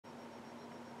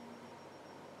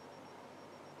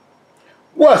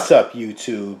What's up,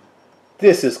 YouTube?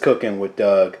 This is Cooking with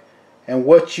Doug, and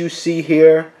what you see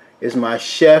here is my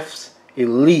Chef's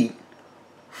Elite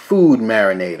Food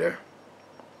Marinator.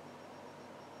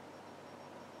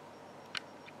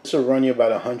 This will run you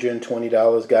about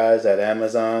 $120, guys, at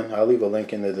Amazon. I'll leave a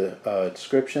link in the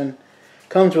description.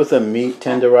 Comes with a meat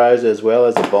tenderizer as well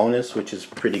as a bonus, which is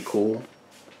pretty cool.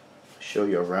 Show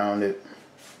you around it.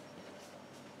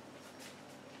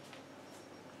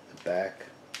 The back.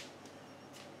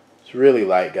 It's really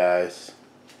light, guys.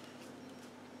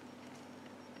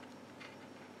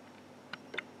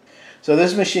 So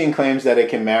this machine claims that it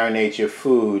can marinate your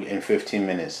food in 15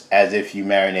 minutes, as if you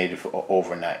marinated for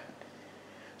overnight.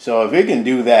 So if it can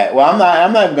do that, well,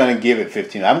 I'm not going to give it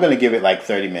 15. I'm going to give it like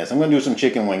 30 minutes. I'm going to do some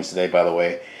chicken wings today, by the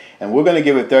way, and we're going to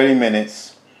give it 30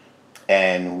 minutes,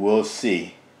 and we'll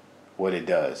see what it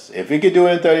does. If it could do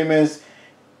it in 30 minutes,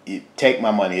 you take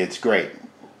my money. It's great.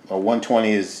 Or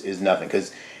 120 is nothing,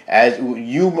 because as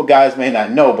you guys may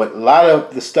not know, but a lot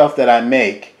of the stuff that I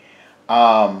make,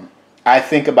 I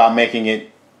think about making it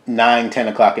 9, 10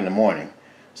 o'clock in the morning.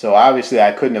 So obviously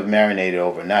I couldn't have marinated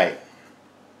overnight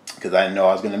because I didn't know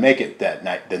I was going to make it that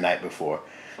night, the night before.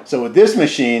 So with this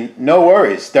machine, no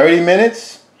worries. 30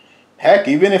 minutes, heck,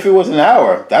 even if it was an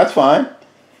hour, that's fine.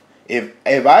 If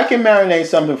I can marinate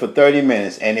something for 30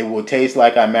 minutes and it will taste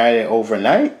like I marinated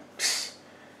overnight,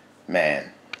 man.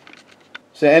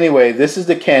 So anyway, this is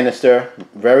the canister,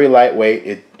 very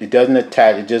lightweight. It doesn't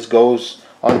attach, it just goes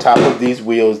on top of these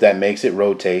wheels that makes it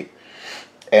rotate.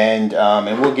 And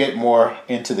we'll get more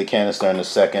into the canister in a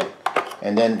second.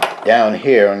 And then down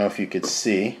here, I don't know if you could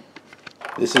see,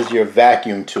 this is your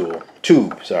vacuum tube,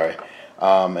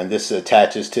 and this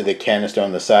attaches to the canister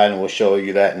on the side, and we'll show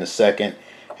you that in a second.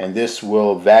 And this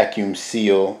will vacuum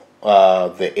seal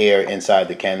the air inside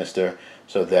the canister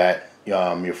so that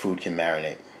your food can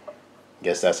marinate.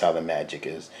 Guess that's how the magic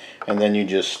is. And then you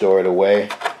just store it away.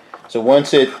 So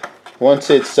once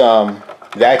it's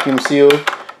vacuum sealed,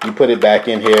 you put it back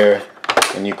in here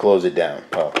and you close it down.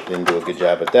 Oh, didn't do a good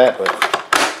job at that, but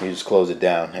you just close it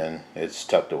down and it's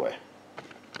tucked away.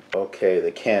 Okay,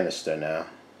 the canister now.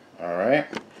 Alright,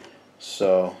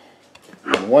 so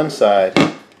on one side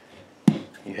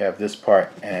you have this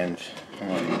part, and I don't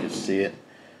know if you can see it,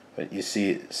 but you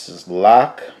see this is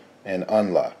lock and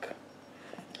unlock.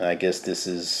 I guess this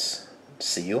is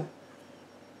seal.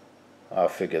 I'll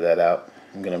figure that out.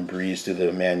 I'm gonna breeze through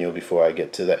the manual before I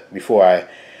get to that. Before I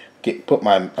get to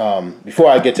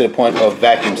the point of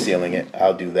vacuum sealing it,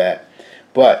 I'll do that.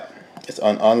 But it's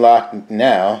unlocked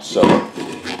now, so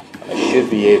I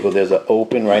should be able. There's an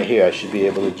open right here. I should be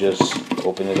able to just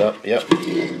open it up. Yep,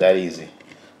 that easy.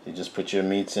 You just put your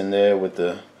meats in there with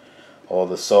all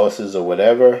the sauces or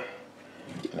whatever,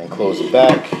 and then close it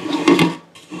back.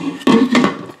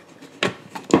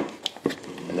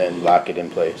 And then lock it in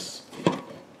place.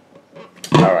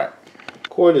 Alright.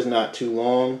 Cord is not too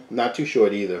long, not too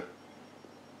short either.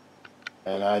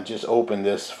 And I just opened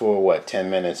this for what, 10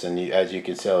 minutes, and as you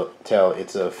can tell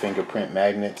it's a fingerprint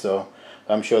magnet, so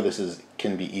I'm sure this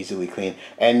can be easily cleaned.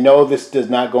 And no, this does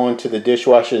not go into the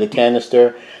dishwasher, the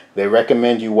canister. They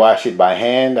recommend you wash it by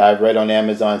hand. I've read on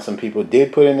Amazon some people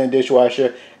did put it in the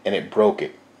dishwasher and it broke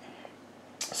it.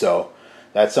 So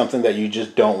that's something that you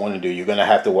just don't want to do. You're going to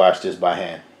have to wash this by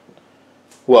hand.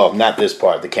 Well, not this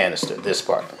part, the canister, this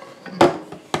part.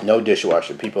 No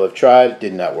dishwasher. People have tried,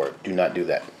 did not work. Do not do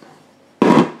that.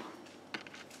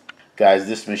 Guys,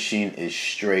 this machine is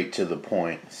straight to the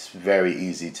point. It's very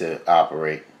easy to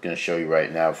operate. I'm going to show you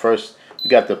right now. First, we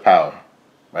got the power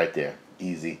right there.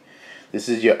 Easy. This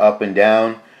is your up and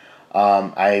down.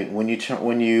 After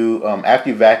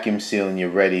you vacuum seal and you're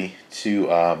ready to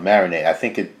marinate, I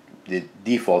think it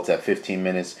defaults at 15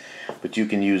 minutes, but you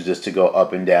can use this to go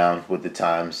up and down with the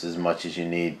times as much as you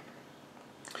need.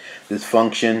 This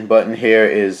function button here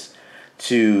is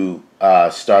to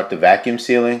start the vacuum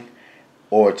sealing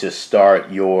or to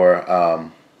start your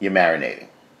marinating.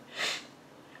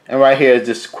 And right here is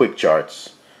just quick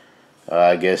charts.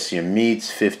 I guess your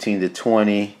meats 15 to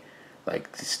 20,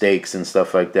 like steaks and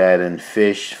stuff like that, and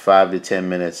fish 5 to 10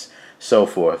 minutes, so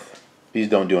forth. These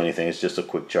don't do anything. It's just a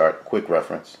quick chart, quick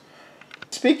reference.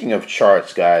 Speaking of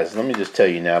charts, guys, let me just tell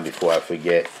you now before I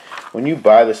forget. When you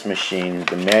buy this machine,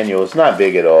 the manual is not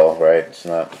big at all, right? It's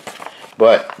not.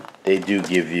 But they do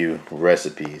give you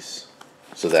recipes.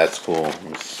 So that's cool.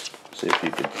 Let's see if you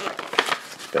could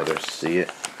better see it.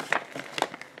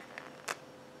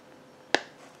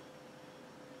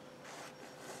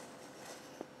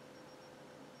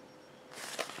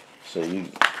 So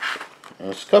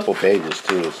there's a couple pages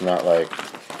too. It's not like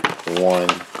one.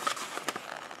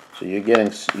 So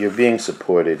you're being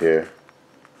supported here.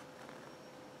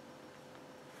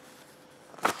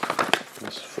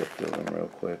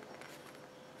 quick.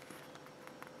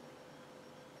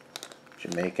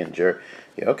 Jamaican jerk.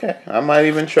 Yeah, okay, I might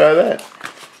even try that.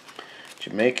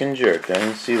 Jamaican jerk. I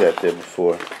didn't see that there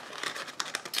before.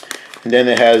 And then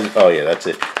it has, oh yeah, that's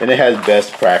it. Then it has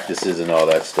best practices and all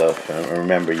that stuff. And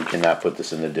remember, you cannot put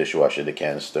this in the dishwasher, the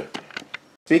canister.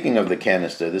 Speaking of the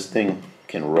canister, this thing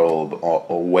can roll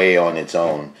away on its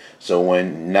own. So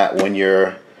when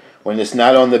it's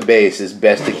not on the base, it's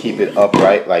best to keep it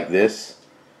upright like this,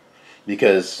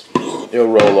 because it'll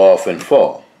roll off and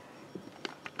fall.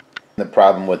 The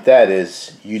problem with that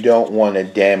is you don't want to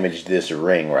damage this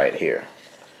ring right here.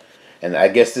 And I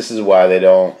guess this is why they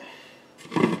don't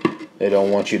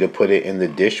want you to put it in the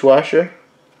dishwasher,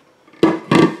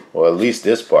 or at least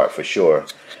this part for sure,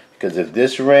 because if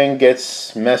this ring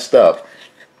gets messed up,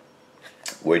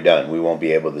 we're done. We won't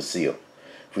be able to seal.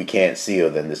 If we can't seal,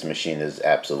 then this machine is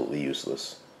absolutely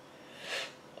useless.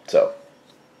 So,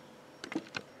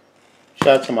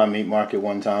 shout out to my meat market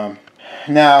one time.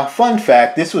 Now, fun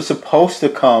fact, this was supposed to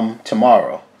come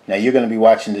tomorrow. Now, you're going to be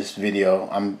watching this video.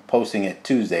 I'm posting it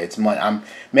Tuesday. I'm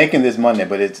making this Monday,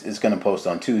 but it's going to post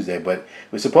on Tuesday. But it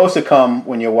was supposed to come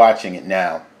when you're watching it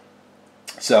now.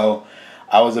 So,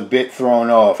 I was a bit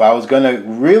thrown off. I was going to,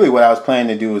 really what I was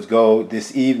planning to do was go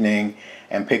this evening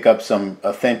and pick up some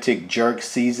authentic jerk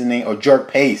seasoning, or jerk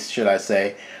paste, should I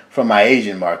say, from my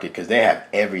Asian market, because they have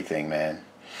everything, man.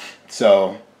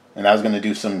 So, and I was going to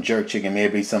do some jerk chicken,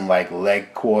 maybe some like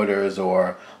leg quarters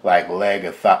or like leg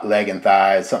and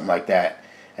thighs, something like that,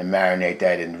 and marinate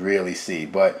that and really see.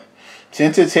 But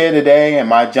since it's here today and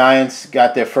my Giants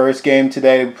got their first game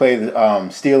today, we played the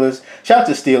Steelers. Shout out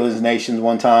to Steelers Nation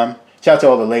one time. Shout out to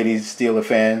all the ladies Steeler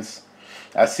fans.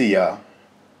 I see y'all.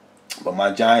 But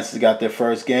my Giants got their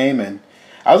first game, and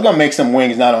I was going to make some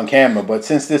wings, not on camera, but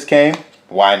since this came,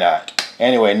 why not?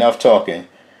 Anyway, enough talking.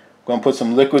 Going to put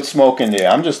some liquid smoke in there.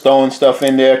 I'm just throwing stuff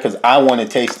in there because I want to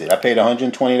taste it. I paid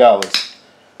 $120.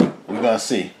 We're going to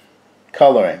see.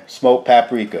 Coloring. Smoked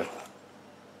paprika.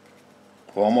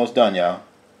 We're almost done, y'all.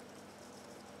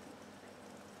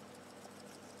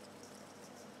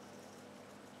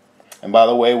 And by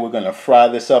the way, we're going to fry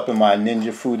this up in my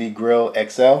Ninja Foodie Grill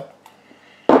XL.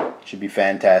 Should be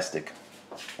fantastic.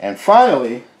 And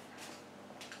finally,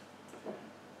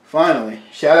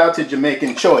 shout out to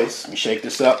Jamaican Choice. Let me shake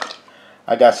this up.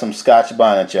 I got some Scotch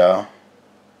Bonnet, y'all.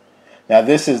 Now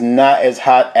this is not as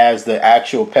hot as the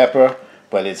actual pepper,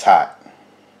 but it's hot.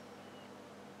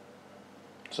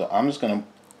 So I'm just going to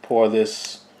pour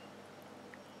this,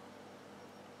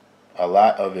 a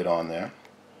lot of it on there.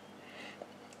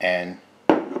 And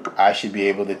I should be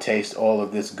able to taste all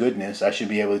of this goodness. I should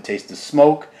be able to taste the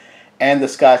smoke and the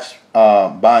Scotch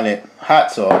Bonnet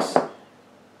hot sauce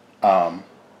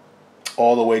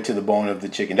all the way to the bone of the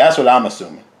chicken. That's what I'm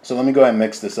assuming. So let me go ahead and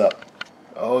mix this up.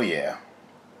 Oh yeah.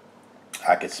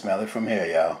 I can smell it from here,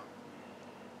 y'all.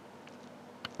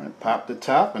 I pop the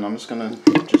top, and I'm just going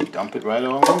to just dump it right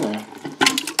all in there.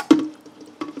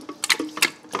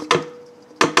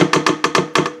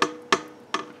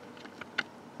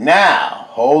 Now,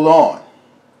 hold on.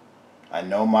 I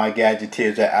know my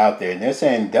gadgeteers are out there, and they're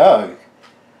saying, Doug,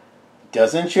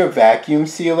 doesn't your vacuum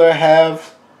sealer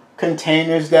have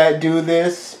containers that do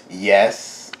this?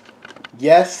 Yes.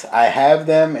 Yes, I have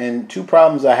them, and two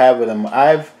problems I have with them.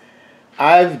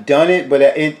 I've done it, but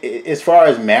as far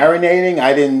as marinating,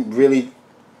 I didn't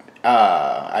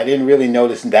really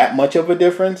notice that much of a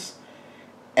difference.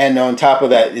 And on top of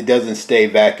that, it doesn't stay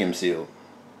vacuum sealed,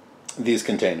 these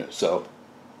containers. So,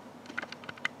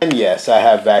 and yes, I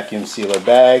have vacuum sealer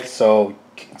bags. So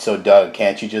Doug,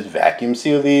 can't you just vacuum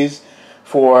seal these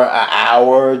for an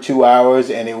hour, 2 hours,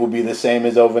 and it will be the same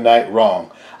as overnight? Wrong.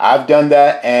 I've done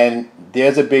that, and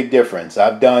there's a big difference.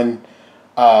 I've done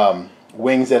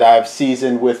wings that I've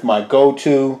seasoned with my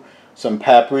go-to, some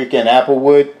paprika and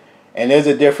applewood, and there's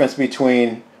a difference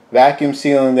between vacuum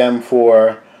sealing them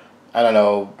for, I don't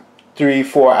know,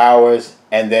 3-4 hours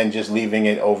and then just leaving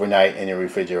it overnight in your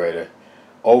refrigerator.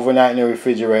 Overnight in the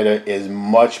refrigerator is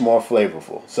much more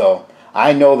flavorful. So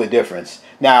I know the difference.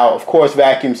 Now, of course,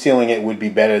 vacuum sealing it would be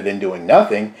better than doing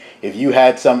nothing. If you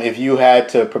had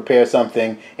to prepare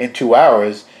something in 2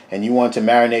 hours and you want to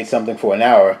marinate something for an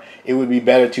hour, it would be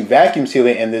better to vacuum seal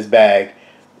it in this bag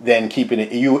than keeping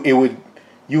it.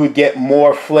 You would get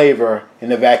more flavor in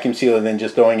the vacuum sealer than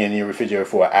just throwing it in your refrigerator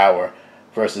for an hour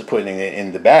versus putting it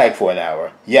in the bag for an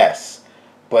hour. Yes,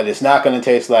 but it's not going to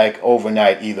taste like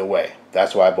overnight either way.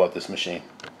 That's why I bought this machine.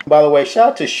 By the way, shout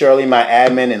out to Shirley, my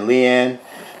admin, and Leanne,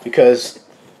 because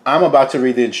I'm about to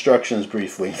read the instructions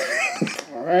briefly.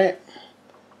 All right.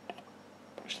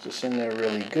 Push this in there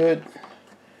really good.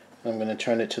 I'm going to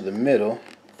turn it to the middle.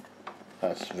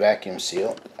 That's vacuum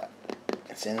sealed.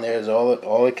 It's in there as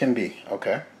all it can be.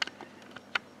 Okay.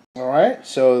 Alright,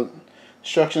 so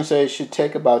instructions say it should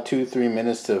take about 2 to 3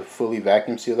 minutes to fully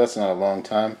vacuum seal. That's not a long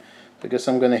time. I guess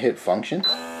I'm going to hit function.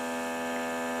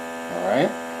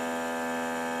 Alright.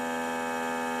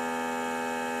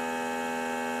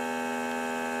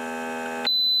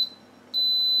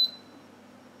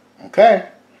 Okay,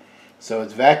 so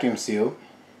it's vacuum sealed.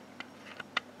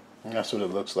 And that's what it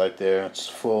looks like there. It's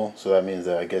full, so that means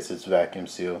that I guess it's vacuum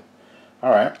sealed.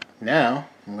 Alright, now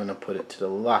I'm going to put it to the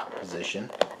lock position.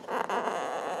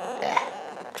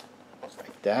 Just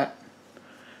like that.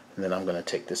 And then I'm going to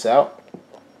take this out.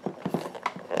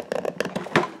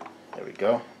 There we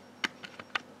go.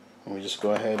 And we just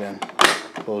go ahead and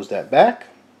close that back.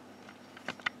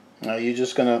 Now you're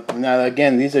just gonna, now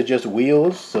again, these are just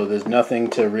wheels, so there's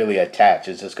nothing to really attach.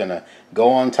 It's just gonna go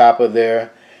on top of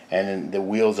there, and then the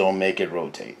wheels will make it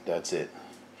rotate. That's it.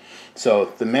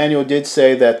 So the manual did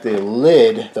say that the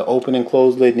lid, the open and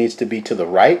close lid, needs to be to the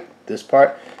right, this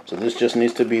part. So this just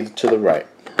needs to be to the right.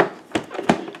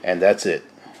 And that's it.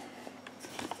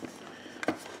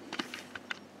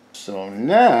 So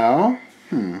now,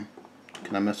 can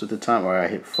I mess with the time? Or I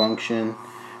hit function.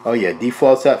 Oh yeah,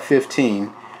 default's at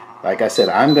 15. Like I said,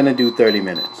 I'm going to do 30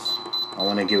 minutes. I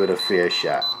want to give it a fair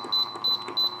shot.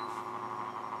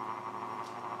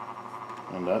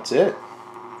 And that's it.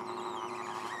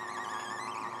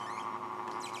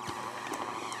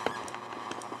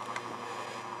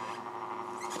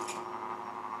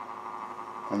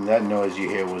 And that noise you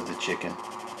hear was the chicken.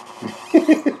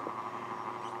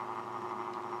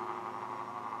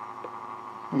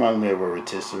 Reminds me of a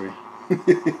rotisserie.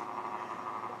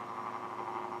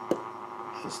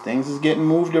 Things is getting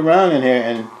moved around in here,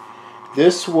 and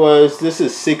this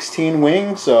is 16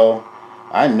 wings, so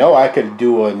I know I could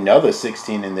do another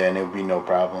 16 in there and it would be no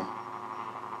problem.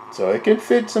 So it could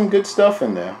fit some good stuff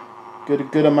in there.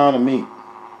 Good amount of meat.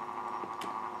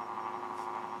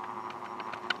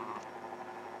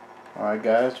 Alright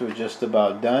guys, we're just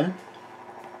about done.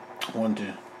 I wanted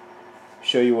to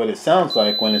show you what it sounds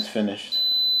like when it's finished.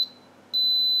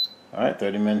 Alright,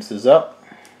 30 minutes is up.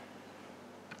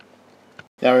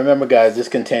 Now remember guys, this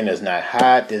container is not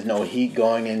hot. There's no heat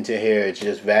going into here. It's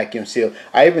just vacuum sealed.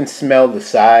 I even smelled the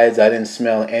sides. I didn't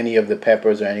smell any of the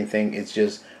peppers or anything. It's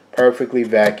just perfectly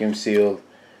vacuum sealed.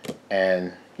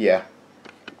 And yeah.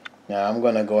 Now I'm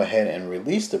going to go ahead and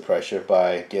release the pressure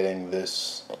by getting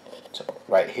this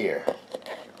right here.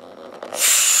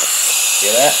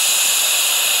 Hear that?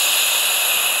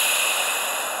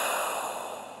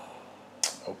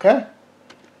 Okay.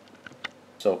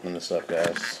 Let's open this up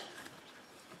guys.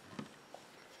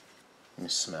 Let me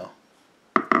smell.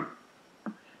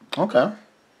 Okay.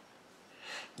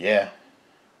 Yeah.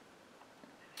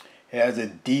 It has a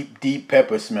deep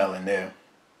pepper smell in there.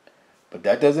 But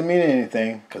that doesn't mean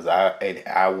anything because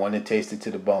I want to taste it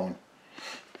to the bone.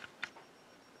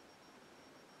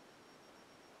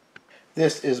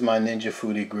 This is my Ninja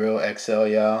Foodie Grill XL,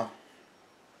 y'all.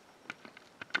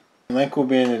 Link will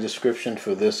be in the description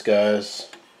for this,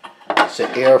 guys. It's an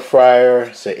air fryer.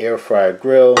 It's an air fryer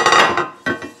grill.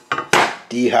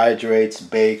 Dehydrates,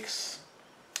 bakes,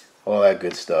 all that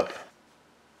good stuff.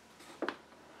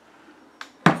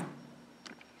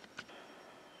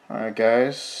 Alright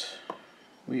guys,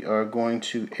 we are going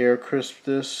to air crisp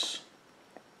this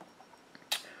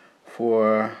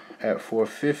at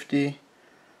 450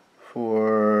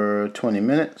 for 20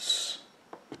 minutes.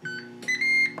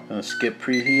 I'm gonna skip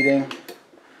preheating.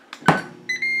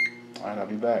 Alright, I'll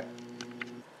be back.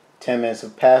 10 minutes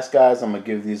have passed, guys. I'm going to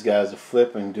give these guys a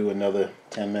flip and do another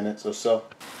 10 minutes or so.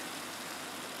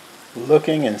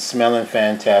 Looking and smelling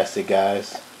fantastic,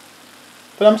 guys.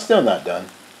 But I'm still not done.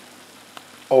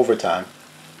 Overtime.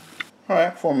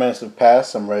 Alright, 4 minutes have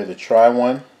passed. I'm ready to try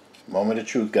one. Moment of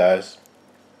truth, guys.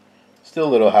 Still a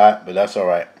little hot, but that's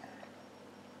alright.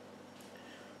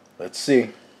 Let's see.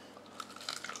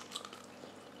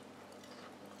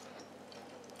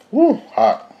 Woo,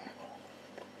 hot.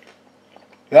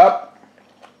 Yep,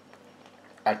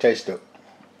 I taste it.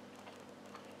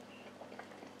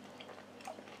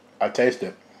 I taste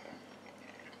it.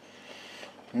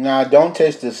 Now I don't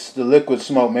taste the liquid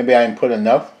smoke. Maybe I didn't put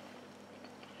enough.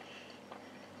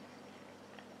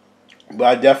 But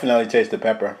I definitely taste the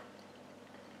pepper.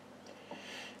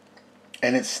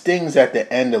 And it stings at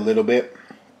the end a little bit.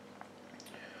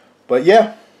 But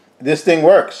yeah, this thing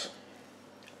works.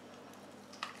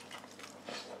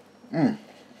 It's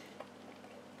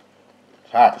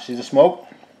hot. See the smoke?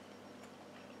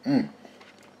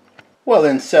 Well,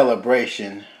 in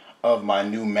celebration of my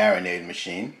new Marinator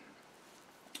machine,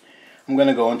 I'm going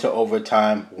to go into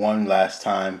overtime one last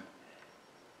time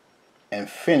and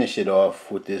finish it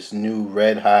off with this new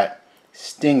red hot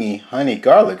stingy honey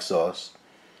garlic sauce.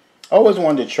 I always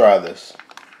wanted to try this.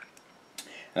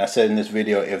 And I said in this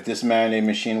video, if this marinade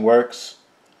machine works,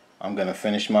 I'm going to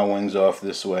finish my wings off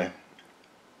this way.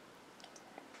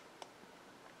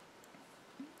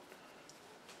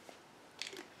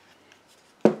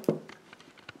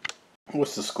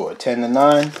 What's the score?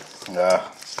 10-9?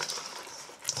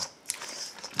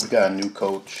 We got a new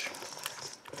coach.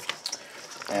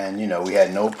 And, you know, we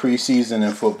had no preseason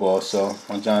in football, so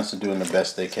Johnson doing the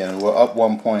best they can. We're up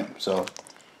 1 point, so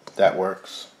that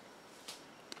works.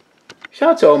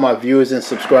 Shout out to all my viewers and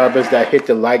subscribers that hit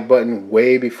the like button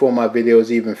way before my videos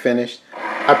even finished.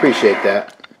 I appreciate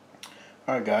that.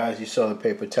 Alright guys, you saw the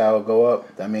paper towel go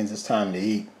up. That means it's time to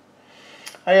eat.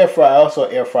 I also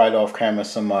air fried off camera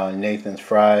some Nathan's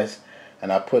fries,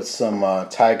 and I put some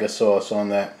tiger sauce on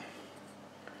that.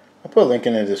 I'll put a link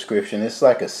in the description. It's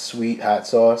like a sweet hot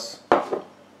sauce.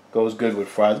 Goes good with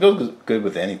fries. Goes good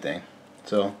with anything.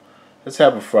 So let's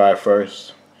have a fry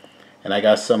first. And I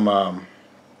got some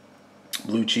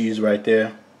blue cheese right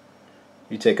there.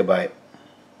 You take a bite.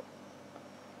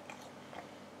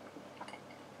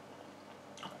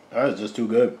 That is just too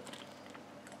good.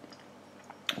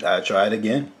 Gotta try it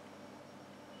again.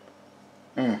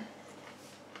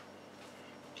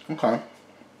 Okay.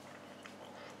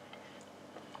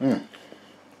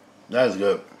 That is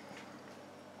good.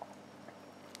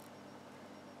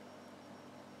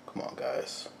 Come on,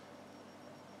 guys.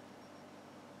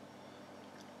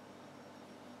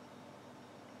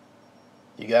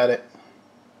 You got it?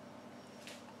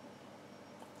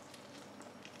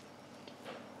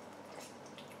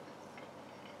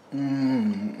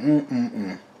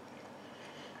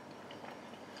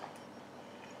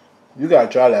 You gotta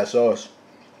try that sauce.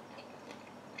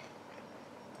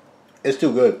 It's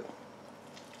too good.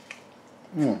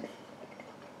 I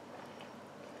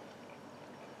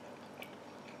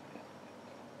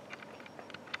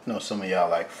know some of y'all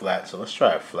like flat, so let's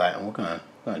try it flat, and we're gonna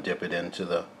dip it into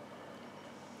the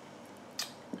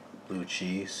blue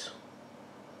cheese.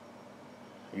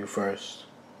 You first.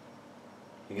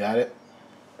 You got it?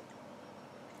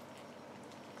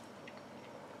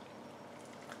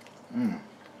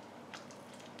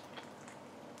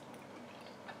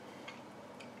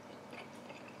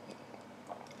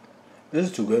 This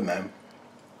is too good, man.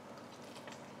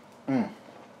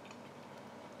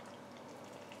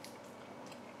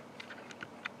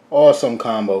 Awesome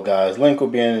combo, guys. Link will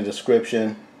be in the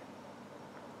description.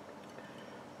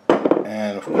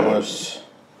 And of course,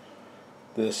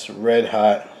 this red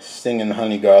hot stinging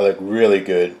honey garlic, really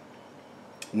good.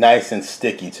 Nice and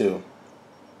sticky too.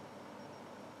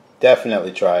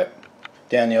 Definitely try it.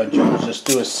 Daniel Jones just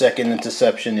threw a second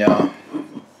interception, y'all.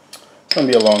 It's gonna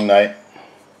be a long night.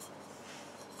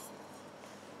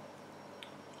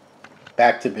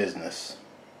 Back to business.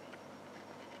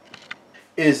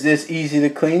 Is this easy to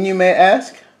clean, you may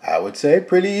ask? I would say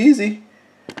pretty easy.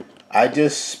 I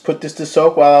just put this to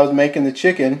soak while I was making the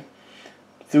chicken.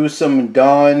 Threw some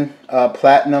Dawn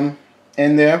Platinum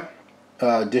in there,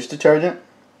 dish detergent.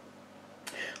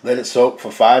 Let it soak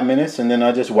for 5 minutes, and then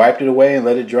I just wiped it away and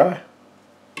let it dry.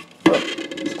 Look,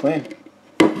 it's clean.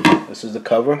 This is the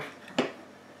cover.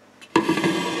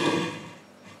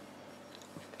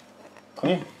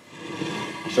 Clean.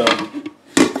 So,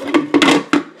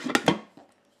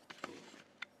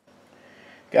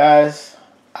 guys,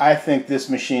 I think this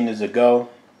machine is a go.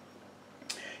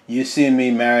 You see me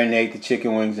marinate the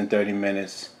chicken wings in 30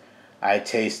 minutes. I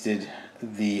tasted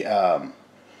the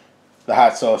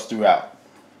hot sauce throughout.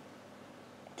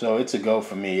 So it's a go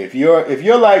for me. If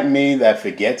you're like me that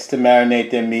forgets to marinate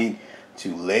their meat,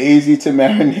 too lazy to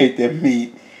marinate their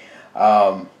meat,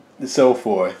 so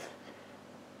forth.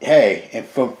 Hey, and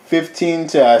from 15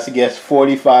 to I guess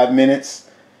 45 minutes,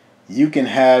 you can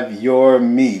have your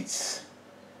meats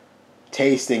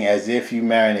tasting as if you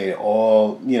marinated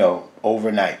all,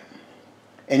 overnight.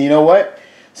 And you know what?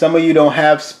 Some of you don't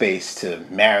have space to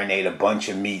marinate a bunch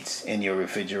of meats in your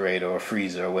refrigerator or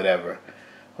freezer or whatever.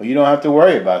 Well, you don't have to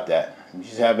worry about that. You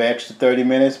just have an extra 30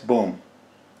 minutes, boom,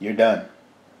 you're done.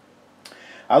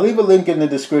 I'll leave a link in the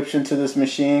description to this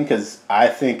machine because I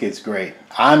think it's great.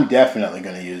 I'm definitely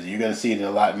going to use it. You're going to see it a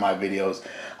lot in my videos.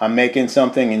 I'm making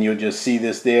something and you'll just see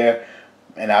this there,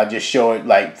 and I'll just show it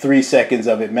like 3 seconds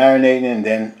of it marinating, and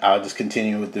then I'll just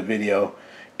continue with the video,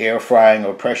 air frying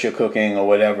or pressure cooking or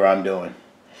whatever I'm doing.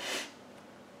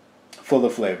 Full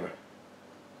of flavor.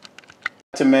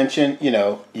 To mention,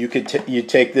 you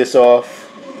take this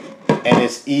off, and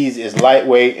it's easy, it's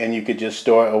lightweight, and you could just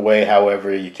store it away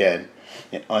however you can,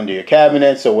 under your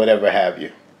cabinets or whatever have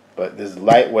you. But this is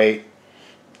lightweight,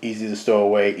 easy to store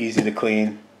away, easy to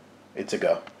clean. It's a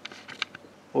go.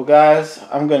 Well, guys,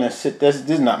 I'm going to sit, this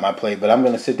is not my plate, but I'm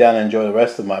going to sit down and enjoy the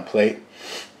rest of my plate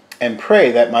and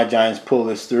pray that my Giants pull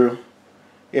this through.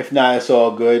 If not, it's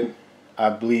all good. I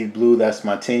bleed blue. That's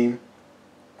my team.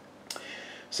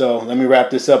 So let me wrap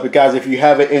this up. Guys, if you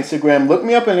have an Instagram, look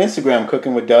me up on Instagram,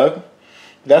 Cooking with Doug.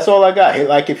 That's all I got. Hit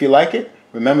like if you like it.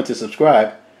 Remember to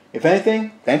subscribe. If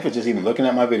anything, thanks for just even looking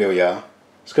at my video, y'all.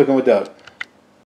 It's Cooking with Doug.